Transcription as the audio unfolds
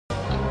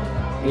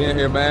We in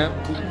here, man.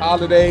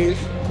 Holidays,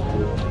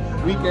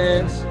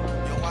 weekends,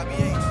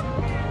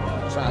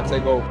 trying to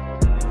take over.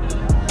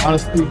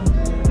 Honestly,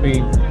 I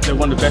mean, they're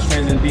one of the best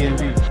friends in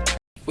DMV.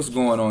 What's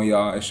going on,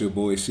 y'all? It's your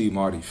boy C.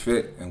 Marty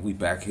Fit, and we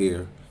back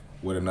here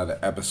with another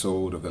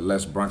episode of the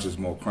Less Brunches,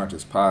 More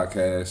Crunches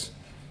podcast.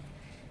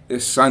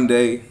 It's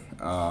Sunday.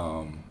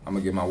 I'm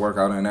gonna get my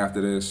workout in after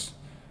this.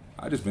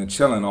 I just been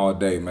chilling all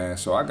day, man.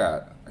 So I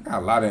got a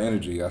lot of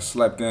energy. I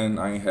slept in.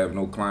 I ain't have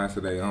no clients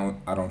today.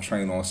 I don't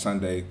train on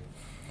Sunday.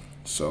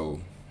 So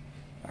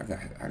I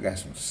got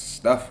some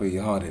stuff for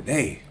y'all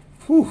today.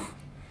 Whew.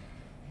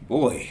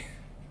 Boy.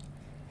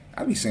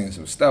 I be seeing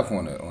some stuff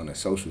on the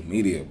social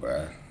media,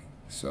 bruh.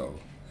 So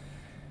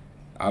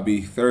I'll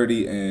be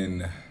 30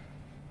 in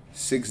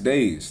 6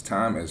 days.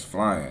 Time is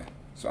flying.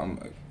 So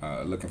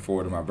I'm looking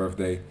forward to my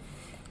birthday.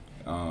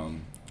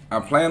 I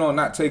plan on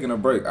not taking a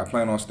break. I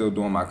plan on still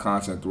doing my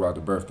content throughout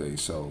the birthday.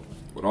 So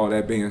with all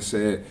that being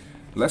said,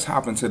 let's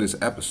hop into this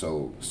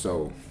episode.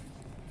 So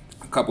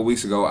a couple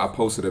weeks ago, I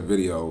posted a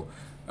video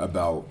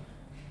about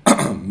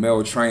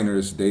male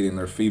trainers dating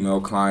their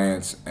female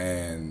clients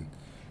and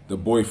the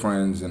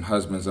boyfriends and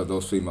husbands of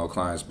those female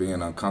clients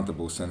being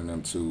uncomfortable sending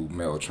them to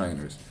male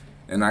trainers.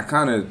 And I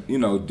kind of,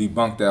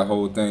 debunked that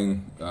whole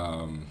thing.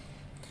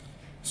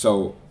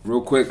 So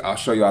real quick, I'll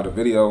show y'all the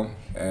video,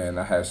 and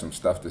I have some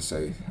stuff to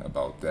say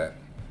about that.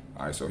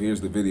 All right, so here's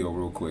the video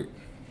real quick.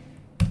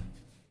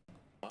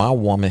 My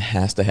woman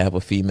has to have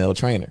a female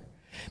trainer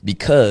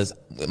because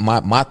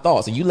my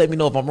thoughts, and you let me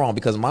know if I'm wrong,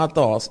 because my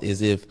thoughts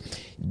is if,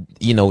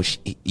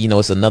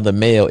 it's another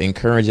male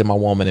encouraging my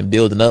woman and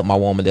building up my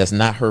woman that's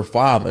not her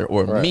father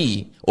or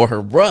me or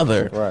her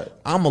brother, Right.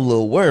 I'm a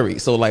little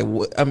worried. So like,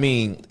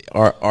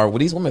 are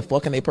these women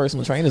fucking their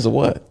personal trainers or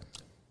what?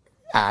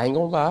 I ain't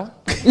gonna lie.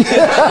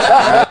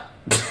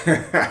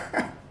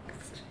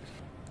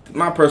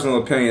 My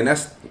personal opinion,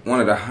 that's one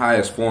of the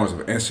highest forms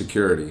of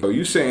insecurity. So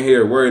you sitting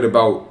here worried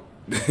about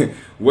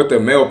what the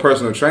male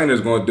personal trainer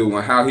is going to do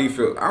and how he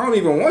feels. I don't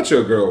even want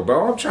your girl,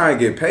 bro. I'm trying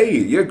to get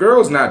paid. Your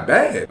girl's not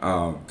bad.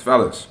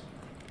 Fellas,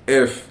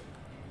 if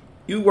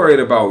you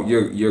worried about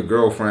your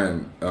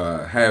girlfriend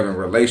having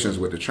relations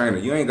with the trainer,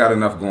 you ain't got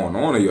enough going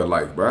on in your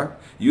life, bro.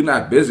 You're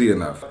not busy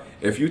enough.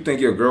 If you think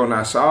your girl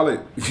not solid,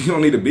 you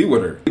don't need to be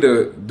with her. You need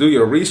to do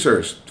your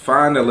research.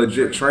 Find a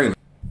legit trainer.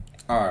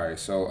 All right,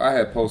 so I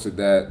had posted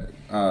that.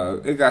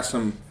 It got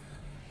some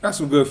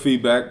good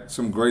feedback,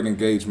 some great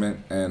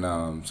engagement, and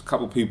a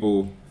couple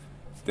people,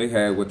 they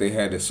had what they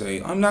had to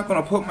say. I'm not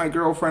gonna put my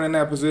girlfriend in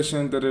that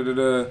position,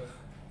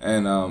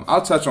 And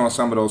I'll touch on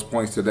some of those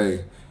points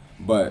today,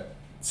 but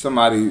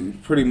somebody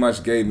pretty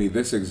much gave me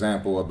this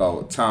example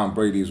about Tom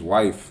Brady's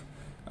wife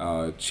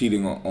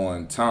cheating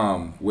on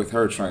Tom with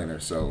her trainer.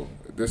 So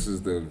this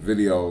is the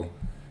video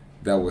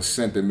that was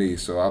sent to me,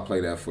 so I'll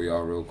play that for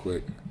y'all real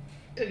quick.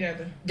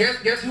 Together.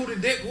 Guess who the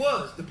dick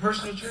was? The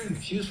personal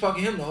trainer. She was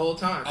fucking him the whole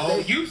time. Oh,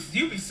 you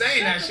be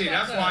saying that shit.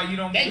 That's why you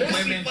don't meet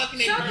women.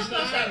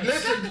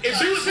 Listen, if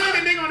she was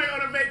fucking a nigga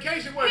on a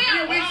vacation, what,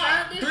 3 weeks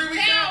after? 3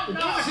 weeks after.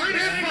 What she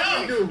been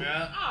fucking do?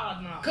 Oh,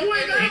 no. You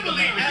ain't never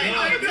believe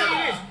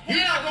that.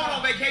 You're not going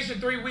on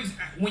vacation 3 weeks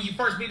when you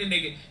first meet a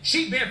nigga.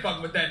 She been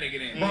fucking with that nigga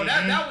then. Bro,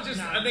 that was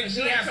just a nigga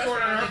she had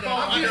stored on her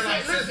phone under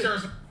like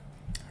sisters.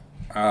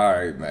 All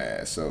right,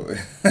 man. So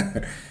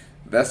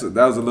that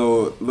was a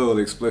little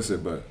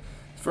explicit, but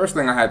first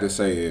thing I had to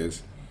say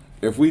is,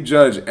 if we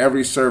judge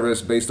every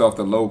service based off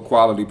the low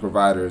quality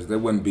providers, there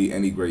wouldn't be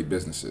any great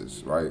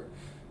businesses, right?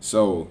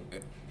 So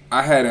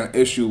I had an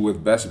issue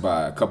with Best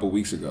Buy a couple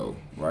weeks ago,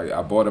 right?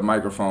 I bought a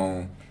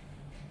microphone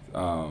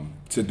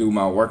to do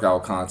my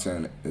workout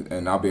content,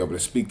 and I'll be able to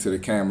speak to the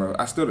camera.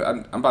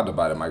 I'm about to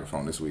buy the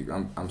microphone this week.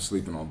 I'm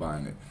sleeping on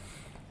buying it.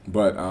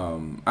 But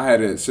I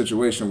had a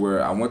situation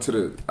where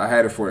I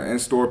had it for an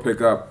in-store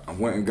pickup. I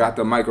went and got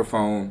the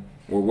microphone,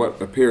 or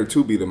what appeared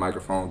to be the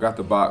microphone, got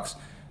the box,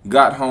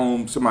 got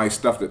home, somebody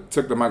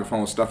took the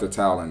microphone, stuffed a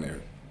towel in there,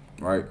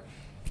 right?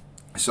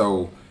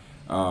 So,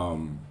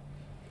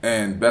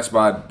 and Best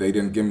Buy, they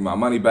didn't give me my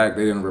money back.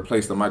 They didn't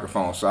replace the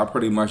microphone. So I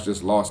pretty much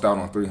just lost out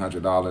on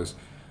 $300.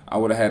 I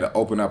would have had to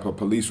open up a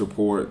police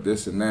report,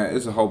 this and that.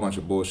 It's a whole bunch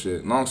of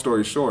bullshit. Long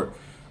story short,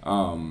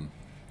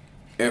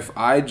 if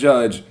I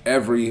judge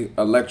every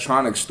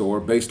electronics store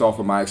based off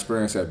of my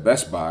experience at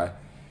Best Buy,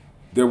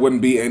 there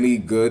wouldn't be any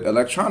good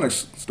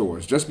electronics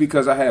stores. Just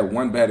because I had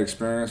one bad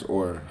experience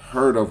or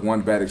heard of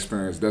one bad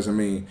experience doesn't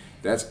mean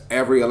that's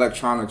every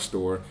electronics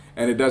store,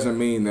 and it doesn't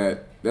mean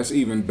that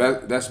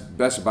that's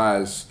Best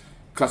Buy's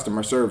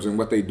customer service and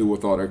what they do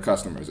with all their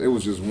customers. It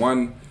was just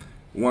one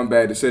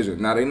bad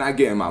decision. Now, they're not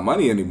getting my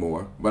money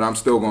anymore, but I'm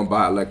still going to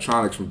buy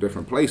electronics from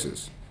different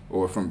places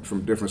or from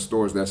different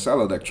stores that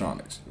sell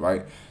electronics,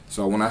 right?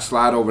 So when I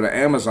slide over to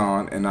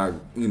Amazon and I'm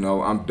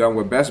done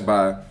with Best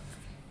Buy,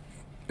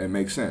 it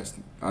makes sense.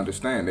 I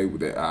understand.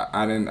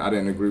 I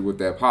didn't agree with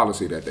that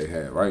policy that they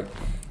had, right?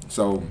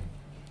 So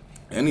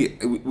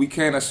we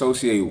can't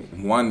associate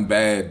one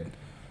bad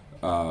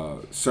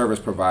service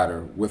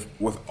provider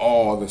with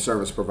all the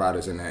service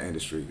providers in that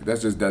industry. That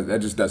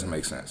just doesn't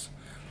make sense.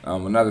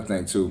 Another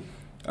thing too,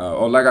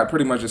 or like I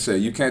pretty much just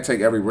said, you can't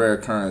take every rare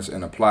occurrence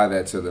and apply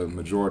that to the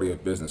majority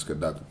of business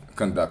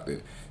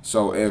conducted.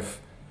 So if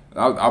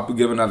I'll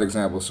give another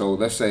example. So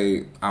let's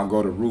say I'll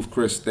go to Ruth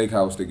Chris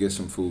Steakhouse to get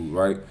some food,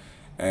 right?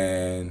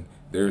 And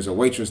there's a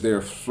waitress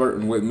there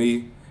flirting with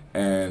me,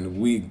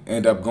 and we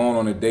end up going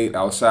on a date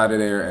outside of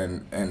there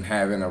and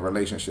having a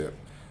relationship.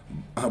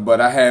 But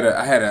having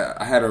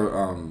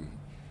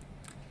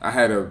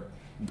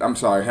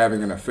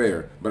an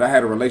affair. But I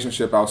had a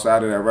relationship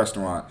outside of that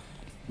restaurant.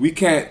 We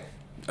can't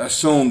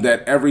assume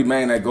that every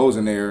man that goes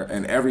in there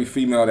and every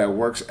female that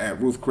works at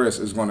Ruth Chris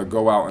is going to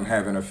go out and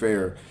have an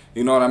affair.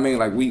 You know what I mean?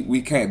 Like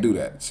we can't do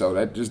that. So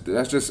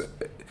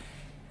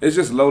it's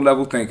just low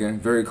level thinking,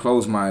 very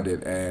close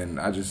minded, and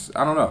I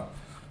don't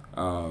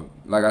know.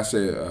 Like I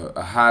said,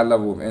 a high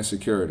level of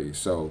insecurity.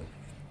 So,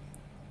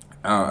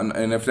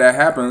 and if that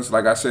happens,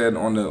 like I said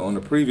on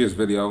the previous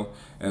video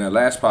and the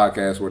last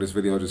podcast where this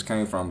video just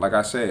came from, like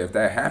I said, if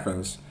that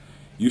happens,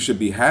 you should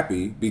be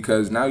happy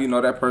because now you know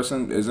that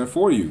person isn't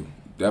for you.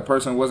 That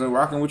person wasn't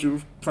rocking with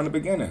you from the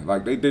beginning.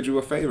 Like they did you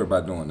a favor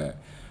by doing that.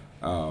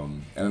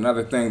 And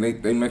another thing,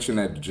 they mentioned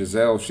that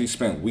Giselle, she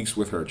spent weeks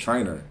with her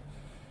trainer,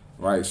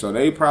 right? So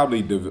they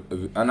probably,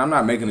 and I'm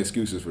not making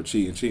excuses for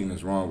cheating. Cheating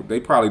is wrong. But they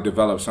probably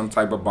developed some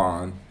type of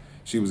bond.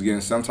 She was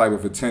getting some type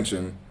of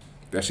attention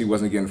that she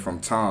wasn't getting from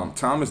Tom.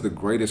 Tom is the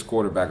greatest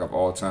quarterback of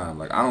all time.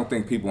 Like I don't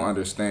think people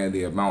understand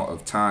the amount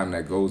of time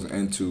that goes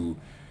into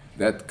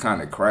that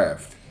kind of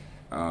craft.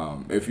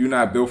 If you're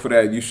not built for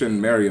that, you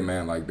shouldn't marry a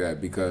man like that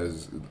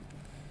because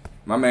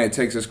my man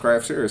takes his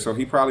craft serious. So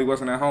he probably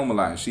wasn't at home a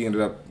lot. And she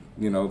ended up,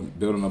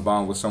 building a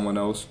bond with someone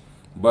else.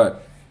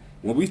 But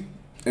when we,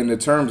 in the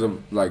terms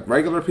of like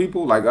regular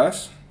people like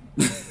us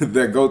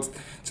that go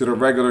to the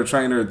regular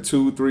trainer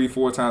 2, 3,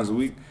 4 times a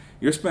week,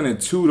 you're spending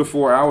 2 to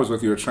 4 hours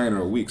with your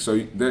trainer a week. So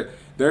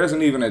there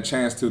isn't even a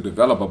chance to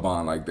develop a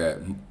bond like that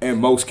in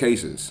most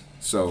cases.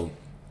 So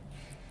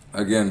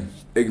again,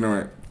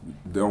 ignorant.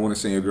 Don't want to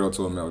send your girl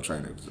to a male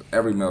trainer.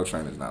 Every male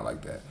trainer is not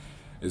like that.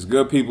 It's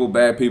good people,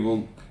 bad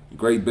people,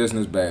 great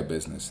business, bad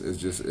business. It's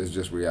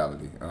just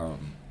reality.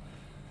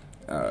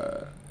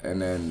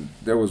 And then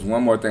there was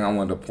one more thing I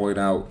wanted to point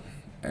out,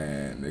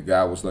 and the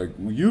guy was like,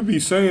 well, you be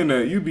saying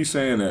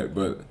that,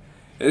 but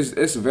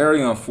it's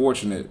very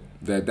unfortunate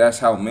that that's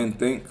how men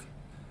think,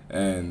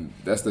 and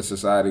that's the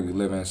society we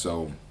live in.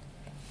 So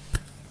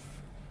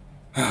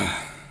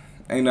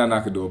ain't nothing I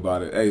could do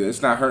about it. Hey,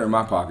 it's not hurting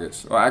my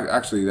pockets. Well,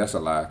 actually, that's a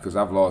lie because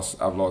I've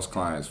lost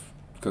clients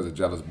because of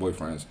jealous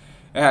boyfriends.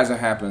 It hasn't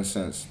happened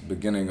since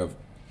beginning of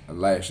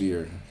last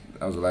year.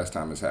 That was the last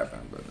time it's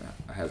happened, but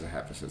it hasn't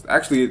happened since.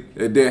 Actually,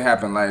 it did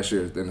happen last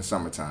year in the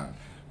summertime,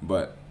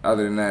 but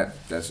other than that,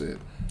 that's it.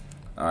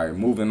 All right,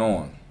 moving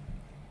on.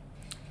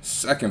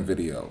 Second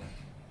video.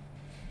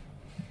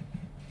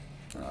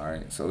 All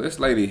right, so this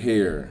lady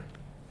here,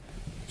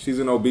 she's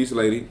an obese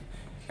lady,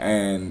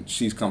 and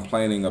she's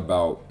complaining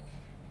about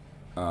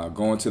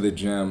going to the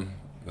gym,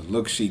 the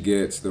look she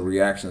gets, the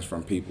reactions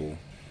from people,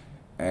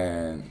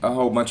 and a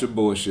whole bunch of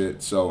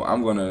bullshit. So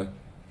I'm going to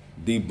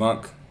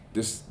debunk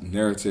this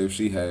narrative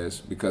she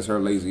has because her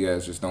lazy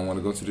ass just don't want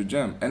to go to the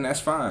gym. And that's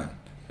fine.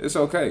 It's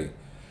okay.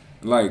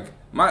 Like,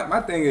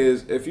 my thing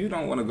is, if you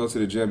don't want to go to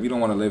the gym, you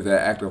don't want to live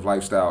that active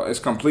lifestyle, it's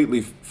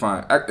completely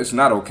fine. It's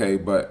not okay,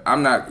 but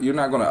you're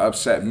not going to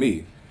upset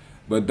me.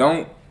 But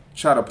don't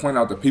try to point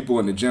out the people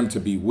in the gym to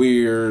be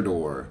weird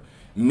or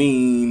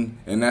mean,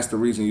 and that's the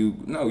reason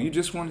you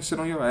just want to sit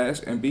on your ass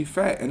and be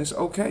fat, and it's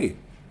okay.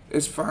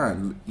 It's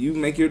fine. You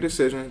make your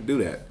decision, do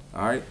that.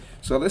 All right?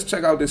 So let's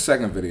check out this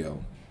second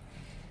video.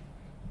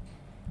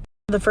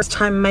 The first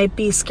time might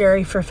be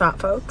scary for fat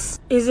folks.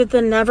 Is it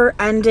the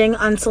never-ending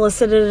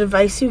unsolicited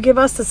advice you give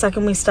us the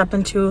second we step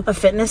into a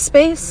fitness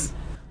space?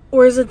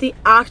 Or is it the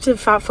active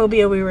fat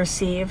phobia we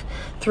receive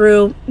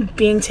through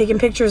being taken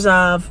pictures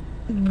of,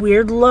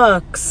 weird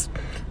looks,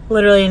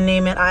 literally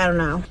name it, I don't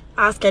know.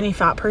 Ask any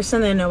fat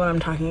person, they know what I'm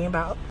talking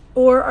about.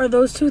 Or are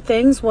those two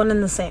things one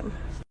and the same?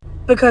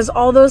 Because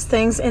all those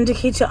things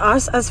indicate to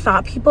us as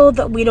fat people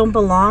that we don't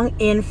belong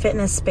in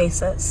fitness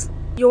spaces.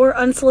 Your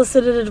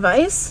unsolicited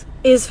advice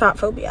is fat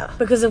phobia.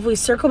 Because if we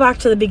circle back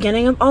to the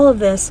beginning of all of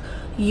this,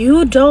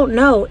 you don't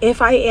know if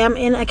I am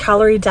in a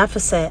calorie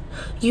deficit.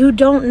 You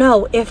don't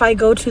know if I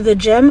go to the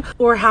gym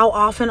or how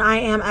often I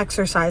am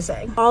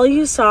exercising. All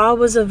you saw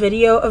was a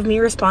video of me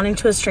responding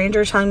to a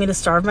stranger telling me to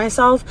starve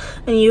myself,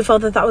 and you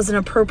felt that that was an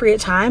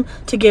appropriate time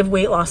to give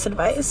weight loss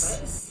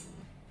advice.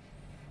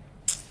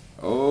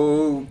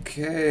 Okay.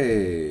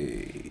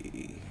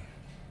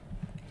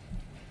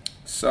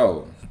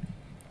 So,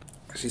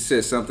 she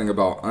said something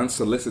about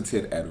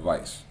unsolicited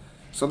advice.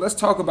 So let's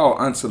talk about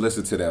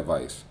unsolicited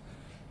advice.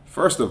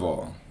 First of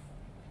all,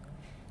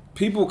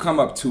 people come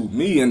up to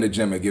me in the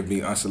gym and give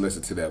me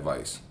unsolicited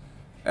advice.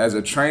 As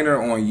a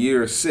trainer on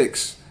year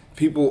 6,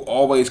 people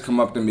always come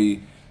up to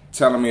me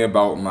telling me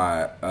about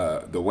my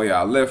the way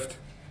I lift,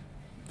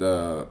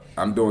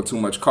 I'm doing too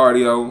much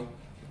cardio,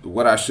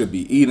 what I should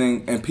be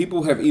eating, and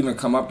people have even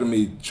come up to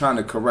me trying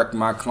to correct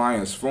my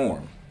client's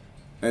form.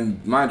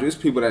 And mind you, it's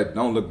people that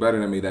don't look better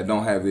than me, that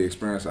don't have the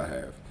experience I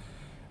have.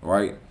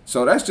 right?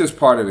 So that's just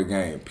part of the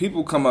game.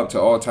 People come up to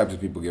all types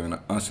of people giving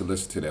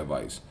unsolicited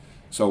advice.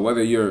 So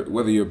whether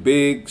you're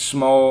big,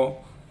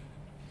 small,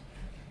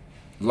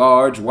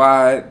 large,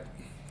 wide,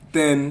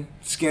 thin,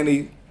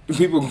 skinny,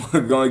 people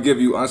are going to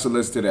give you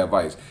unsolicited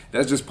advice.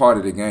 That's just part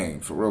of the game,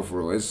 for real, for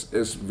real.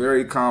 It's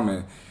very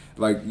common.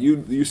 Like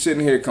you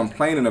sitting here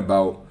complaining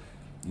about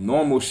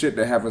normal shit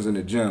that happens in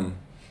the gym,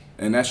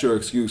 and that's your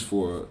excuse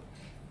for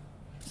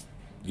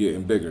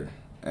getting bigger.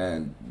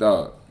 And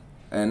dog.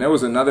 And there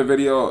was another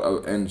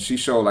video, and she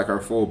showed like her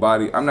full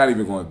body. I'm not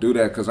even going to do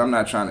that because I'm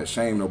not trying to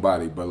shame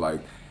nobody, but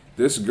like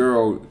this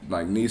girl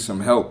like needs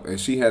some help, and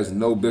she has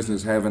no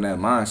business having that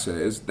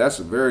mindset. That's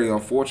very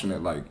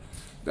unfortunate. Like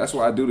that's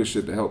why I do this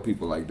shit, to help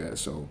people like that.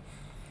 So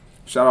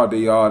shout out to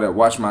y'all that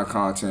watch my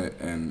content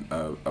and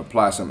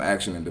apply some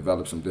action and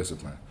develop some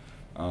discipline.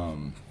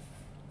 And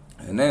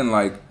then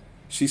like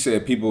she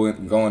said, people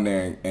go in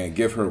there and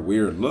give her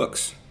weird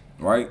looks,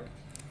 right?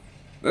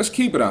 Let's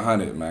keep it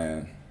 100,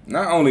 man.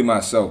 Not only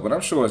myself, but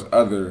I'm sure it's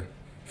other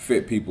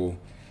fit people.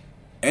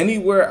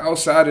 Anywhere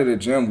outside of the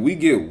gym, we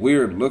get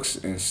weird looks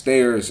and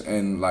stares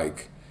and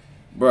like,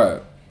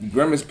 bruh,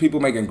 people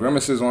making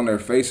grimaces on their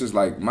faces.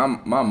 Like my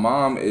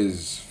mom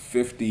is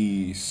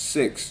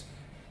 56,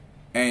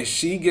 and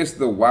she gets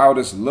the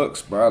wildest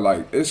looks, bruh.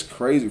 Like it's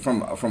crazy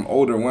from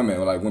older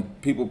women. Like when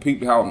people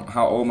peep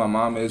how old my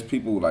mom is,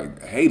 people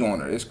like hate on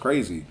her. It's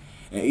crazy.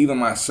 And even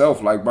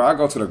myself, like bro, I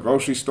go to the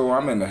grocery store.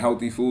 I'm in the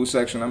healthy food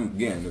section. I'm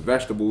getting the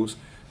vegetables.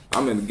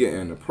 I'm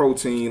getting the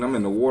protein. I'm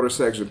in the water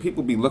section.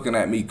 People be looking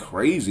at me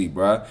crazy,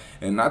 bruh.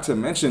 And not to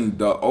mention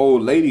the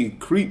old lady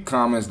creep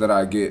comments that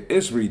I get.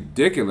 It's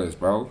ridiculous,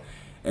 bro.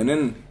 And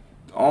then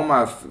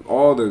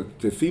all the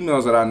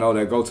females that I know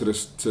that go to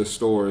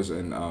stores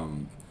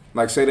and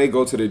like say they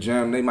go to the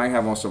gym, they might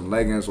have on some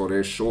leggings or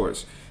their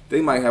shorts.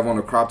 They might have on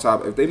a crop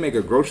top. If they make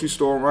a grocery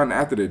store run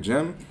after the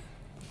gym,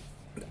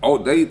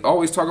 they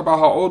always talk about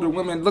how older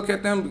women look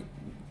at them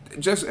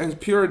just in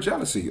pure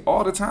jealousy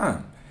all the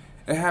time.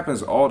 It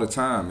happens all the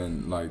time.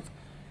 And like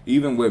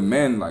even with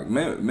men, like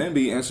men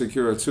be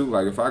insecure too.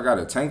 Like if I got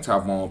a tank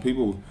top on,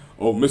 people,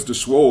 oh, Mr.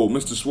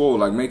 Swole,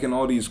 like making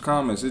all these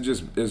comments.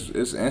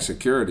 It's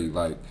insecurity.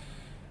 Like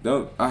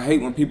I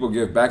hate when people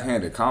give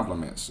backhanded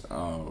compliments.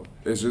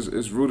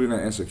 It's rooted in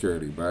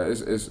insecurity, bro.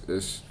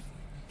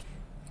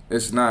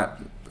 It's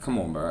not. Come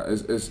on, bro.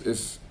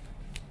 It's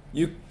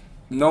you.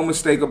 No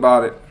mistake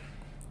about it.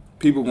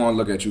 People gonna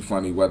look at you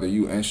funny whether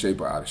you in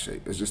shape or out of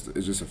shape. It's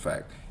just a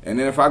fact. And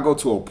then if I go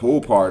to a pool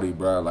party,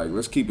 bro, like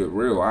let's keep it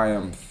real. I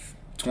am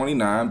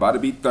 29, about to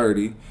be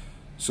 30.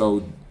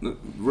 So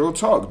real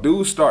talk,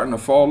 dudes starting to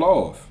fall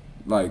off.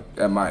 Like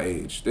at my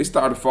age, they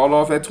start to fall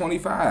off at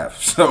 25.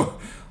 So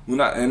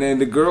and then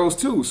the girls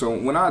too. So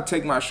when I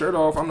take my shirt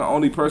off, I'm the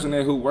only person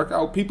there who work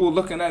out. People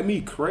looking at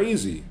me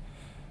crazy,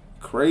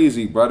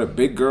 bro. The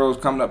big girls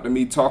coming up to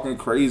me talking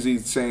crazy,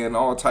 saying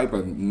all type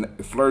of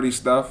flirty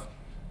stuff.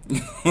 You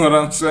know what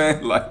I'm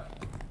saying? Like,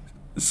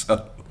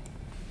 so.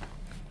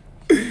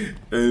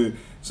 And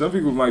some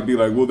people might be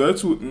like, well,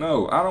 that's what.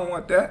 No, I don't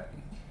want that.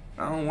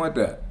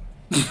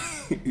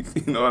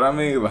 You know what I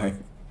mean? Like,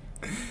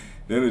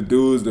 then the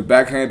dudes, the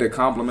backhanded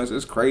compliments,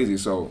 it's crazy.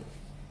 So,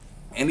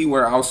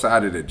 anywhere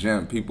outside of the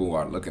gym, people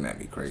are looking at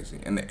me crazy.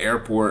 In the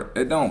airport,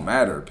 it don't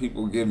matter.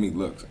 People give me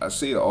looks. I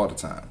see it all the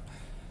time.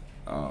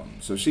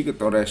 So she could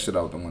throw that shit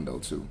out the window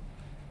too.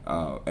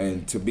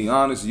 And to be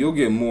honest, you'll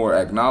get more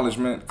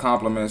acknowledgement,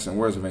 compliments, and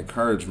words of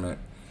encouragement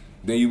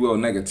than you will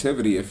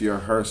negativity if you're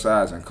her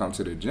size and come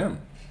to the gym.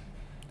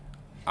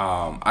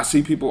 I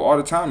see people all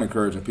the time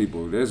encouraging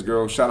people. This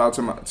girl, shout out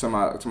to my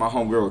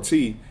homegirl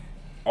T.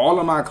 All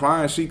of my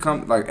clients, she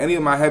come, like any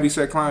of my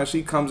heavyset clients,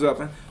 she comes up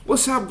and,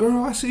 what's up,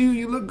 girl? I see you.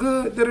 You look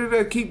good.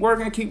 Da-da-da. Keep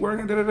working.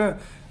 Da-da-da.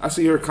 I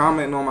see her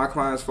commenting on my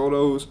clients'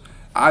 photos.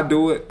 I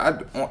do it.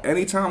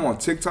 Anytime on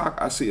TikTok,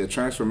 I see a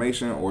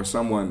transformation or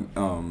someone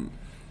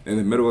in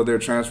the middle of their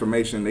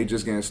transformation, they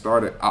just getting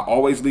started. I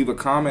always leave a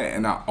comment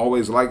and I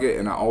always like it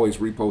and I always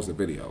repost a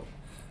video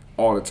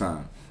all the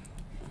time.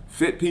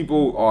 Fit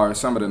people are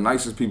some of the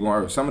nicest people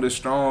on earth. Some of the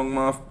strong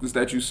motherfuckers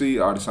that you see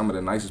are some of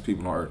the nicest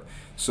people on earth.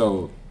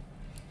 So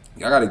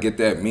I gotta get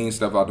that mean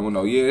stuff out the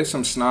window. Yeah, it's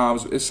some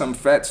snobs, it's some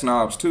fat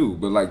snobs too,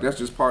 but like that's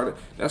just part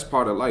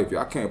of life.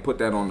 I can't put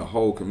that on the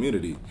whole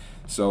community.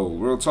 So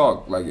real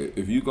talk, like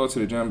if you go to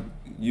the gym,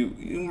 you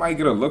might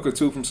get a look or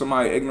two from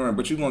somebody ignorant,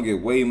 but you're gonna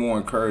get way more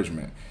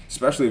encouragement.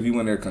 Especially if you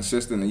in there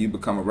consistent and you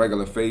become a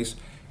regular face,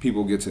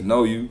 people get to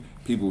know you.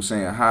 People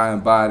saying hi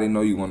and bye, they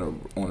know you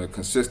on a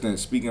consistent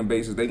speaking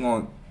basis. They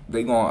gonna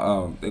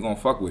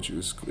fuck with you.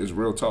 It's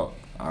real talk.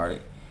 All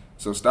right.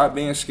 So stop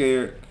being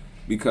scared,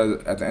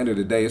 because at the end of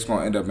the day, it's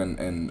gonna end up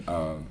in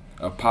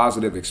a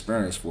positive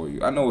experience for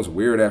you. I know it's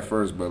weird at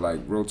first, but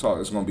like real talk,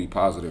 it's gonna be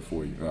positive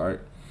for you. All right.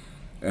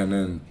 And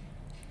then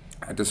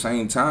at the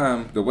same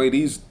time, the way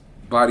these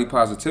body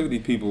positivity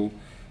people,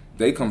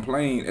 they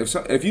complain.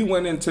 If you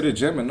went into the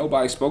gym and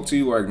nobody spoke to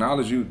you or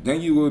acknowledged you,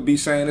 then you would be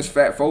saying it's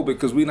fatphobic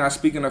because we're not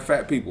speaking of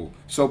fat people.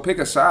 So pick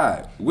a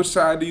side. Which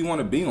side do you want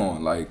to be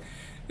on? Like,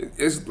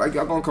 it's like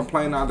y'all gonna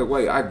complain either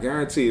way. I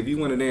guarantee if you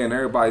went in there and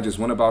everybody just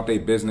went about their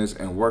business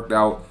and worked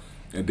out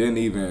and didn't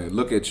even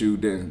look at you,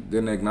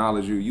 didn't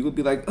acknowledge you, you would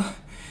be like, "Ugh,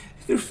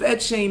 they're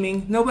fat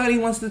shaming. Nobody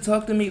wants to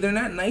talk to me. They're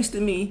not nice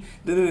to me."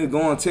 Then they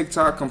go on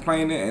TikTok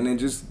complaining and then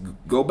just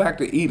go back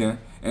to eating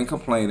and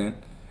complaining,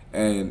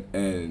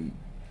 and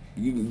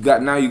you got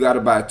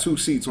to buy 2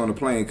 seats on the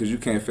plane because you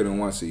can't fit in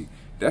 1 seat.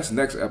 That's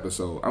next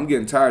episode. I'm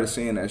getting tired of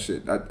seeing that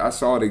shit. I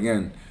saw it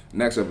again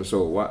next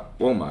episode. What?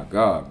 Oh my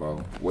God,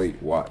 bro.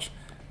 Wait, watch.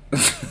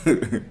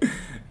 And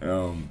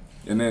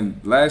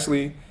then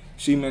lastly,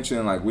 she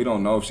mentioned like we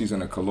don't know if she's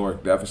in a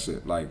caloric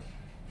deficit. Like,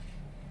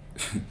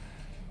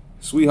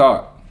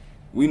 sweetheart,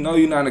 we know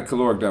you're not in a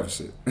caloric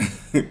deficit.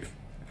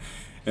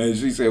 And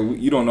she said,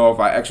 "You don't know if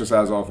I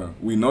exercise often.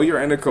 We know you're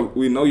not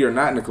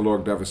in a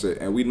caloric deficit,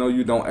 and we know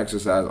you don't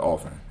exercise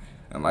often."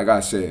 And like I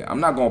said, I'm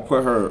not gonna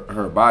put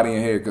her body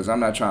in here because I'm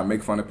not trying to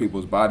make fun of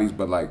people's bodies,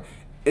 but like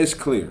it's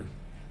clear.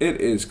 It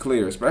is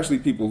clear, especially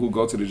people who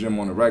go to the gym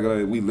on a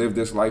regular. We live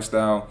this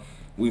lifestyle.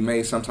 We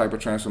made some type of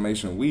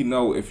transformation. We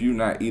know if you're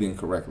not eating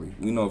correctly.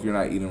 We know if you're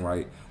not eating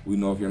right. We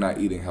know if you're not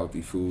eating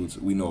healthy foods.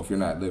 We know if you're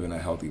not living a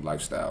healthy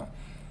lifestyle.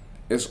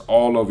 It's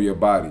all over your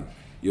body.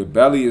 Your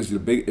belly is the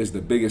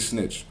biggest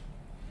snitch.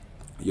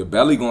 Your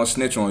belly gonna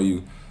snitch on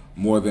you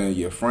more than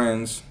your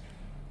friends,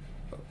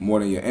 more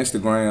than your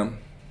Instagram,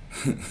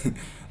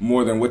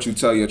 more than what you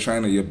tell your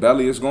trainer. Your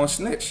belly is gonna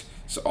snitch.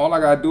 So all I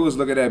gotta do is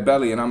look at that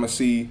belly, and I'm gonna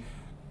see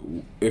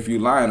if you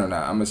lying or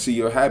not. I'm gonna see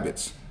your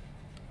habits.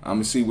 I'm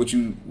gonna see what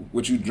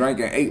you drank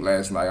and ate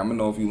last night. I'm gonna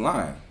know if you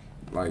lying.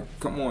 Like,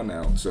 come on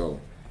now. So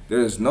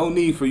there's no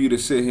need for you to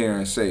sit here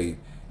and say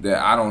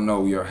that I don't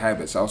know your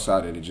habits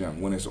outside of the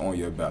gym when it's on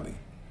your belly.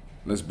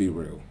 Let's be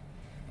real.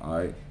 All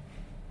right.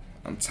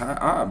 I'm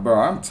tired, bro.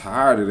 I'm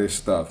tired of this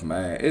stuff,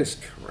 man. It's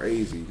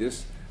crazy.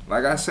 Just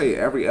like I say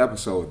every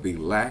episode, the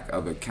lack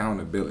of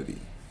accountability.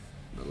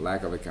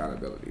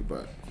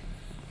 But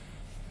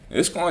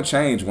it's gonna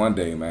change one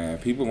day, man.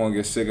 People gonna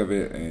get sick of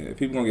it, and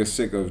people gonna get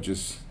sick of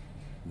just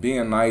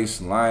being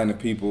nice, lying to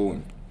people,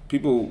 and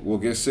people will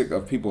get sick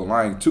of people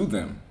lying to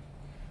them.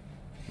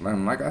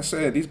 Man, like I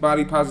said, these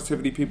body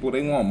positivity people,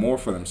 they want more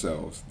for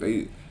themselves.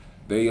 They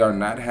are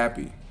not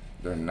happy.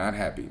 They're not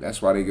happy. That's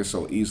why they get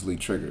so easily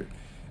triggered.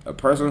 A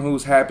person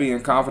who's happy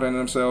and confident in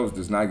themselves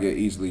does not get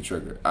easily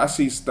triggered. I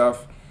see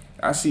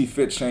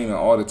fit shaming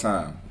all the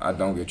time. I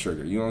don't get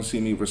triggered. You don't see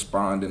me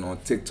responding on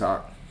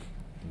TikTok,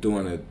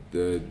 doing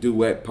the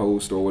duet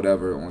post or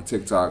whatever on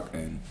TikTok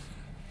and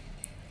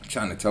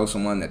trying to tell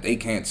someone that they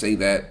can't say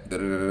that.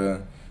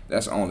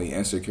 That's only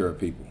insecure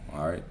people,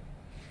 all right?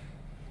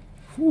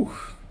 Whew,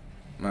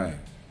 man.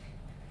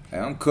 Hey,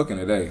 I'm cooking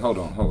today. Hold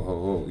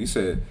on. You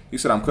said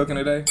I'm cooking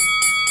today?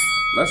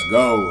 Let's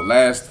go.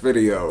 Last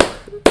video.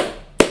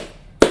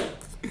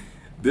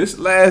 This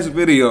last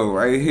video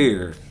right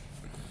here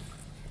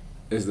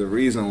is the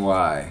reason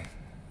why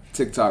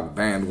TikTok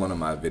banned one of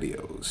my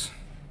videos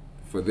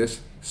for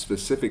this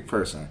specific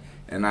person.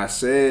 And I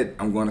said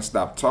I'm going to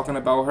stop talking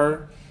about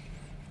her,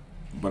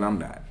 but I'm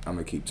not. I'm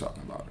going to keep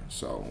talking about her.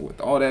 So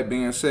with all that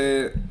being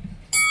said,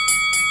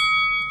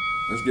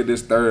 let's get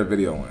this third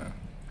video in.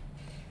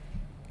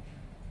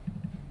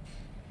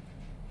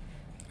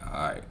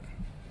 Alright.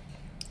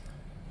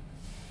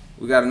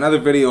 We got another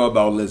video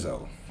about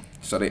Lizzo.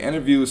 So they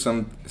interviewed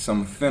some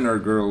thinner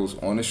girls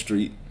on the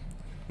street.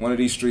 One of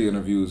these street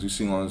interviews you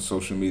see on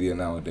social media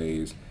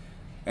nowadays.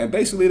 And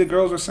basically the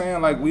girls are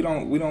saying like we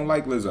don't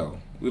like Lizzo.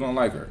 We don't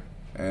like her.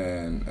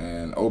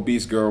 And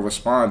obese girl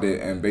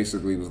responded and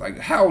basically was like,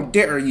 "How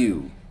dare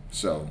you?"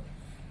 So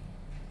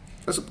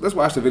let's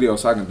watch the video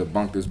so I can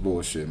debunk this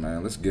bullshit,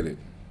 man. Let's get it.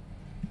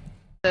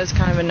 That's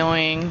kind of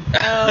annoying. Oh,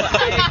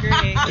 I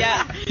agree.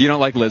 Yeah. You don't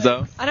like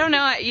Lizzo? I don't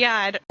know.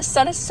 Yeah. The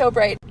sun is so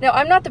bright. Now,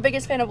 I'm not the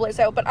biggest fan of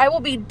Lizzo, but I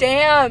will be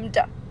damned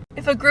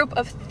if a group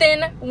of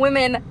thin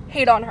women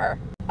hate on her.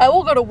 I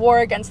will go to war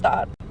against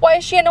that. Why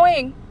is she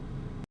annoying?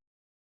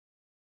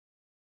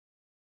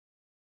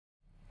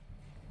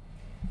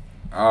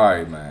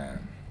 Alright,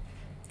 man.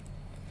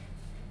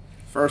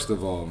 First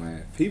of all,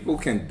 man, people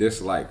can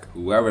dislike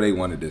whoever they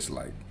want to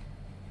dislike.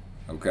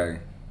 Okay?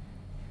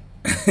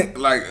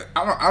 Like,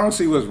 I don't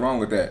see what's wrong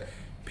with that.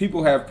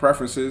 People have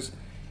preferences.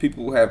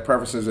 People have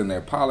preferences in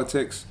their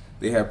politics.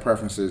 They have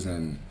preferences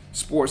in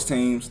sports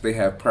teams. They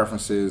have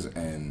preferences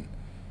in,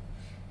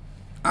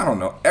 I don't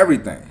know,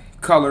 everything.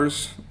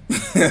 Colors.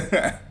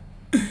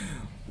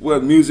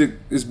 What music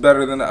is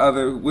better than the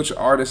other. Which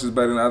artist is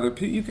better than the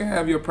other. You can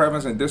have your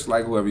preference and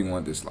dislike whoever you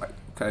want to dislike.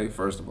 Okay,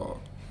 first of all.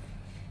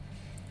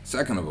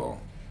 Second of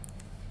all,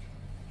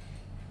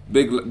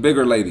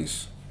 bigger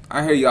ladies.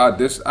 I hear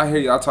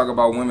y'all talk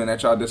about women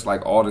that y'all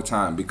dislike all the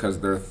time because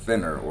they're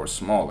thinner or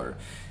smaller.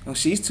 Oh,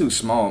 she's too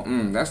small.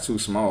 That's too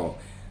small.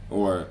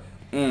 Or,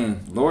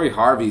 Lori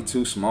Harvey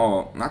too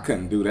small. I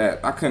couldn't do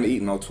that. I couldn't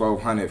eat no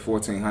 1,200,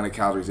 1,400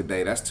 calories a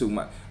day. That's too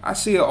much. I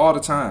see it all the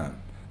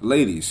time.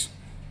 Ladies,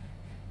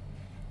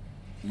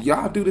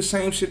 y'all do the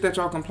same shit that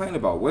y'all complain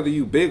about, whether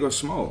you big or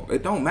small.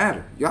 It don't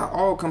matter. Y'all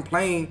all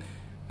complain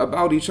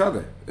about each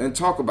other and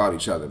talk about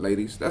each other,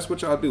 ladies. That's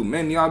what y'all do.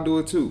 Men, y'all do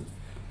it too.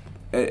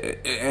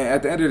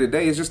 At the end of the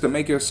day, it's just to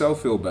make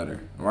yourself feel better,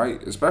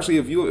 right? Especially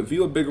if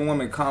you're a bigger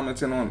woman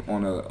commenting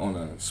on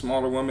a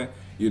smaller woman,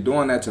 you're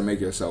doing that to make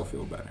yourself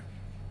feel better.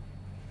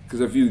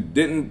 Because if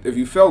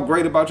you felt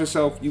great about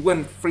yourself, you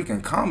wouldn't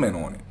freaking comment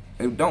on it.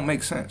 It don't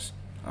make sense,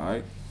 all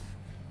right?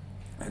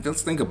 And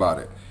just think about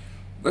it.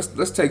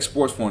 Let's take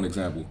sports for an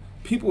example.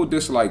 People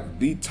dislike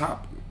the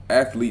top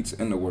athletes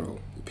in the world.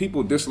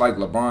 People dislike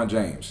LeBron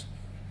James,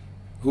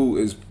 who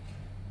is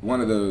one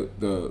of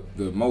the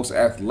most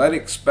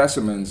athletic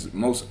specimens,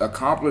 most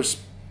accomplished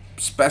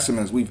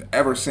specimens we've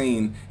ever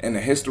seen in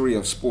the history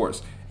of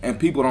sports, and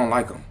people don't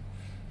like him.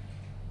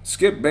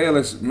 Skip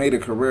Bayless made a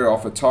career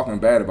off of talking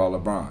bad about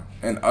LeBron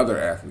and other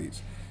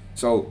athletes.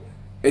 So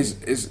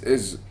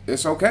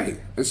it's okay.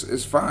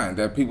 It's fine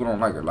that people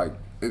don't like her. Like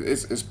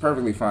it's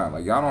perfectly fine.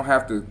 Like y'all don't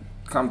have to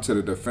come to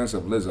the defense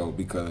of Lizzo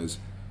because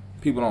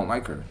people don't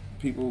like her.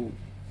 People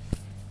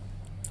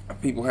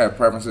have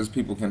preferences.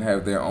 People can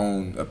have their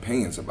own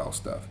opinions about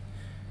stuff.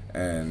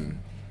 And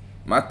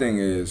my thing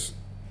is,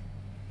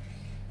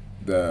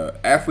 the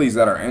athletes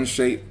that are in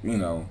shape, you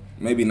know,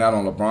 maybe not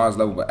on LeBron's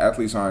level, but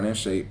athletes aren't in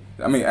shape.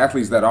 I mean,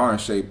 athletes that are in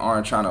shape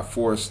aren't trying to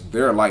force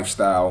their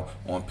lifestyle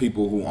on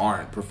people who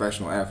aren't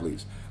professional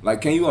athletes.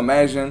 Like, can you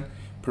imagine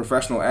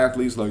professional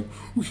athletes like,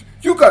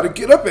 you got to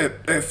get up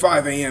at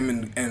 5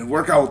 a.m. and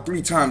work out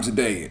 3 times a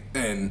day?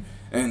 And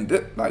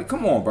like,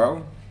 come on,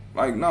 bro.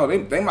 Like, no,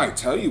 they might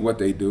tell you what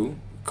they do.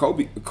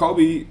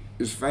 Kobe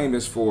is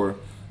famous for,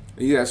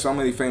 he has so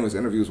many famous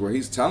interviews where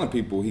he's telling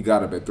people he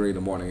got up at 3 in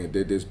the morning and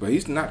did this, but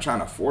he's not trying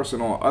to force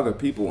it on other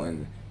people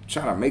and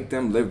trying to make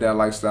them live that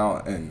lifestyle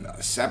and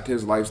accept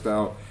his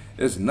lifestyle.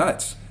 It's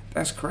nuts.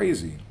 That's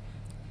crazy.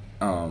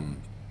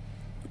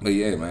 But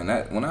yeah,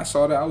 man, when I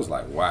saw that, I was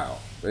like, wow.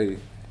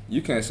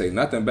 You can't say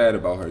nothing bad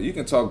about her. You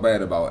can talk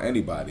bad about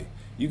anybody.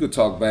 You could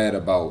talk bad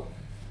about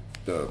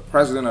the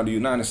president of the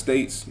United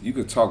States. You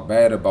could talk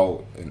bad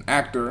about an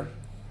actor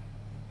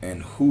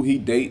and who he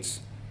dates.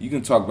 You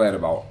can talk bad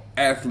about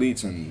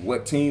athletes and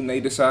what team they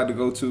decide to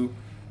go to.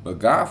 But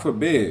God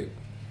forbid,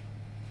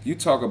 you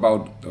talk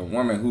about a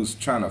woman who's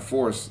trying to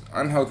force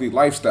unhealthy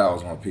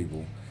lifestyles on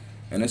people,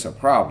 and it's a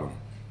problem.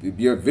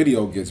 Your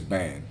video gets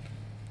banned.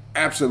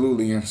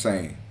 Absolutely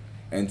insane.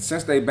 And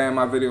since they banned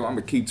my video, I'm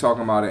going to keep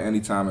talking about it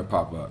anytime it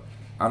pop up.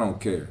 I don't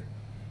care.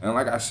 And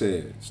like I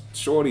said,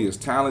 Shorty is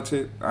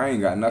talented. I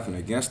ain't got nothing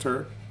against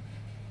her.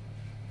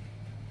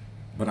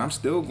 But I'm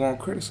still going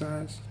to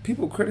criticize.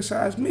 People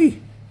criticize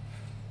me.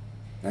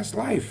 That's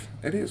life.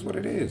 It is what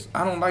it is.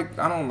 I don't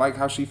like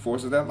how she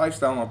forces that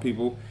lifestyle on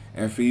people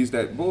and feeds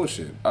that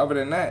bullshit. Other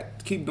than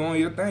that, keep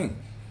doing your thing.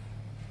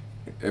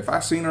 If I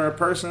seen her in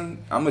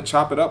person, I'm going to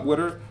chop it up with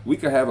her. We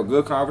could have a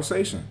good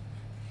conversation.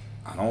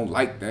 I don't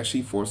like that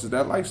she tries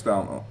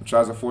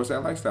to force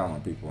that lifestyle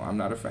on people. I'm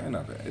not a fan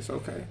of it. It's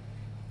okay.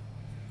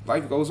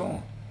 Life goes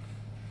on.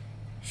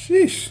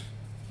 Sheesh.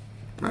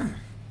 Man.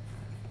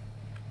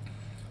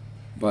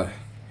 But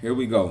here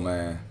we go,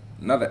 man.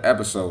 Another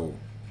episode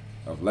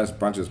of Less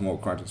Brunches, More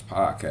Crunches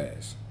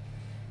podcast.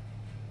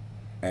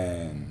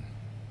 And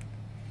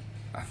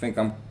I think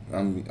I'm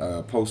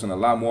posting a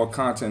lot more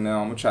content now.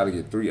 I'm going to try to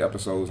get 3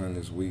 episodes in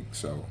this week.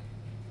 So,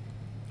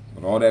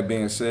 with all that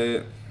being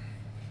said,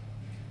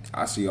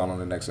 I'll see y'all on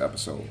the next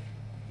episode.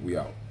 We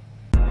out.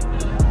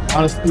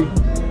 Honestly,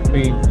 I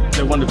mean,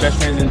 they're one of the best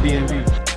fans in DMV.